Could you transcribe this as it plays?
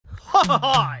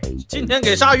嗨，今天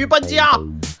给鲨鱼搬家，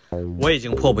我已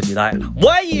经迫不及待了，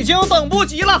我已经等不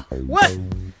及了。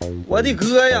我的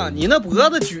哥呀，你那脖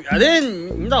子撅的，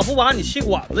你咋不把你气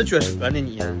管子撅折呢？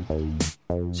你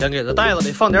先给这袋子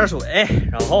里放点水，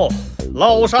然后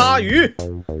捞鲨鱼。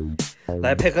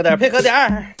来，配合点，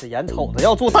这眼瞅着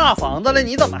要住大房子了，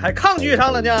你怎么还抗拒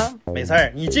上了呢？没事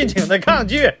儿，你尽情的抗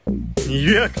拒，你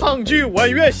越抗拒我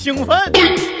越兴奋。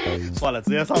算了，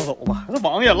直接上手吧，这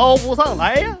网也捞不上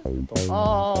来呀。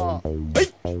喂！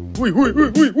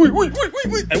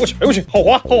哎我去，好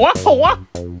滑！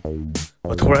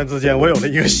我突然之间我有了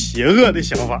一个邪恶的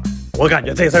想法，我感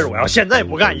觉这事儿我要现在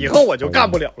不干，以后我就干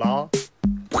不了了啊！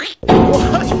我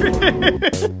去，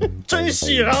真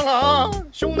吸上了啊，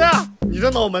兄弟，你这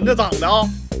脑门子长的啊，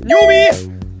牛逼！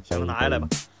行了，拿下来吧。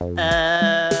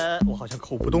我好像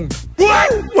抠不动了。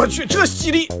我去，这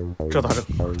犀利，这咋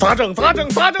整？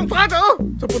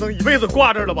这不能一辈子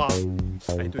挂这儿了吧？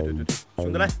哎，对，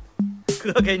兄弟来，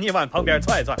哥给你往旁边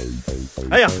踹。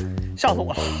哎呀，吓死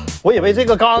我了！我以为这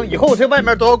个缸以后这外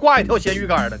面都要挂一条咸鱼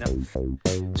竿的呢。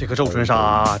这个皱唇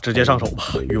鲨直接上手吧，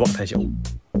渔网太小。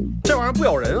这玩意儿不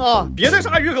咬人啊，别的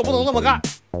鲨鱼可不能这么干。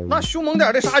那凶猛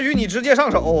点的鲨鱼，你直接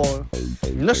上手，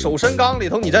你那手伸缸里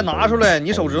头，你再拿出来，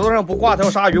你手指头上不挂条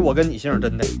鲨鱼，我跟你姓，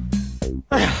真的。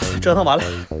哎呀，折腾完了，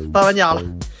搬完家了。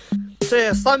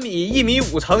这3米、1.5米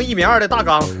乘1.2米的大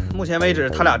缸，目前为止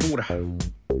他俩住着。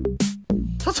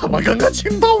他怎么跟个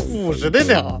清道夫似的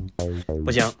呢？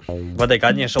不行，我得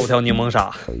赶紧收条柠檬鲨，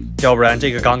要不然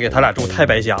这个缸给他俩住太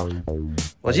白瞎了。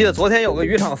我记得昨天有个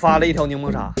渔场发了一条柠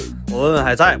檬鲨，我问问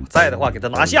还在不在的话，给他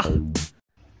拿下。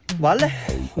完了，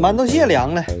馒头蟹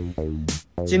凉了。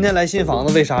今天来新房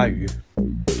子喂鲨鱼，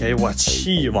给我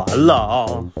气完了啊！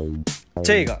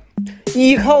这个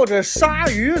依靠着鲨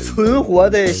鱼存活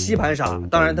的吸盘鲨，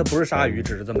当然它不是鲨鱼，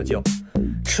只是这么叫，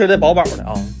吃得饱饱的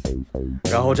啊。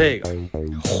然后这个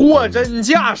货真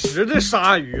价实的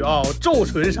鲨鱼啊，皱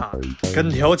唇鲨，跟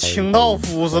条清道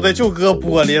夫似的，就搁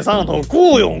玻璃上头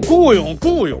雇佣。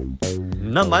你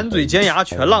那满嘴尖牙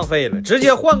全浪费了，直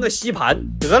接换个吸盘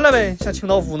得了呗，像清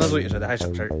道夫那嘴似的，还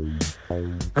省事儿。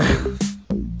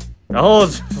然后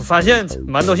发现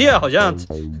馒头蟹好像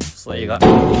死一个。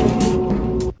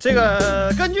这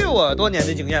个根据我多年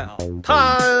的经验啊，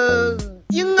它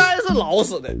应该是老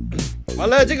死的。完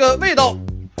了，这个味道，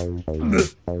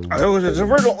哎呦我去，这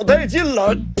味儿老带劲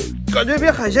了，感觉比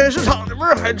海鲜市场的味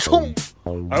儿还冲。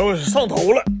哎呦我去，上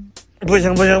头了，不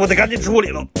行，我得赶紧处理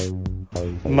了。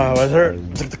妈完事儿，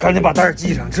赶紧把袋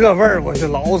系上，这味儿我去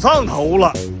老上头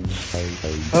了。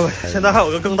哎呦，现在还有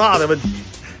个更大的问题。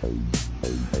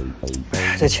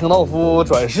这清道夫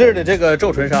转世的这个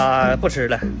皱唇鲨不吃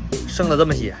了，剩了这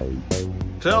么些，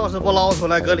这要是不捞出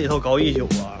来搁里头搞一宿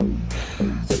啊，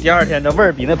这第二天这味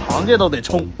儿比那螃蟹都得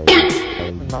冲。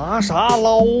拿啥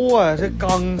捞啊？这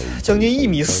缸将近1.4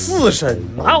米深，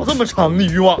哪有这么长的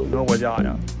渔网啊？我家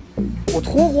呀，我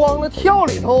脱光了跳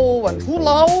里头往出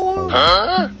捞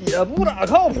也不咋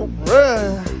靠谱啊。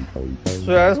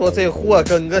虽然说这货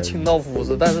跟个清道夫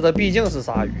似的，但是它毕竟是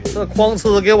鲨鱼，这哐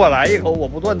哧给我来一口，我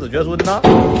不断子绝孙呐！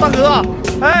大哥，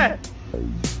哎，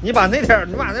你把那点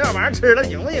玩意儿吃了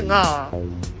行不行啊？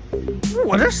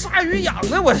我这鲨鱼养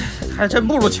的我还真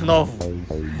不如清道夫。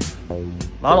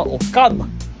拉倒，干吧！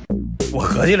我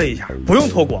合计了一下，不用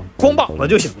脱光，光膀子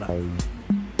就行了。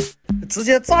直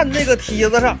接站这个梯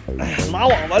子上，哎呀，拿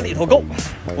网往里头够。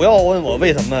不要问我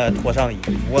为什么脱上衣，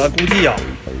我估计呀。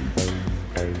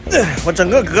我整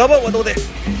个胳膊我都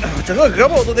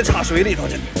得插水里头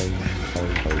去。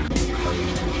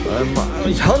哎呀妈呀，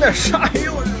养点鲨鱼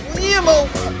我容易吗？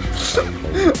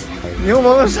柠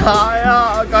檬鲨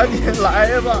呀，赶紧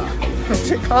来吧！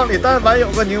这缸里但凡有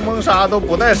个柠檬鲨都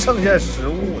不带剩下食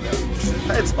物的，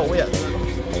太愁人了。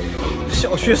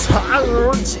小区啥时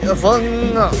候解封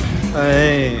啊？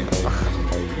哎，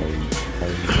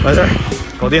完事儿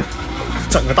搞定，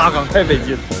整个大缸太费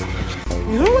劲了。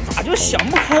你说我咋就想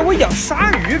不开，我养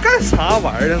鲨鱼干啥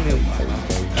玩意儿呢？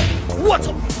我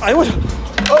操！哎呦我操！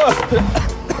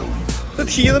这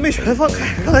梯子没全放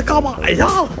开，刚才嘎巴一下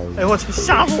子，哎呦我去，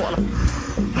吓死我了！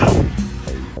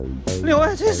另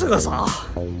外这是个啥？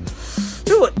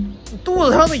这我肚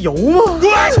子上的油吗？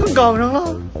蹭缸上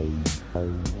了！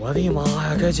我的妈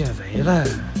呀，该减肥了！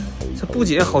这不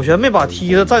仅好悬没把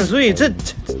梯子占碎，这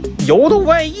油都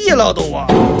外溢了都啊！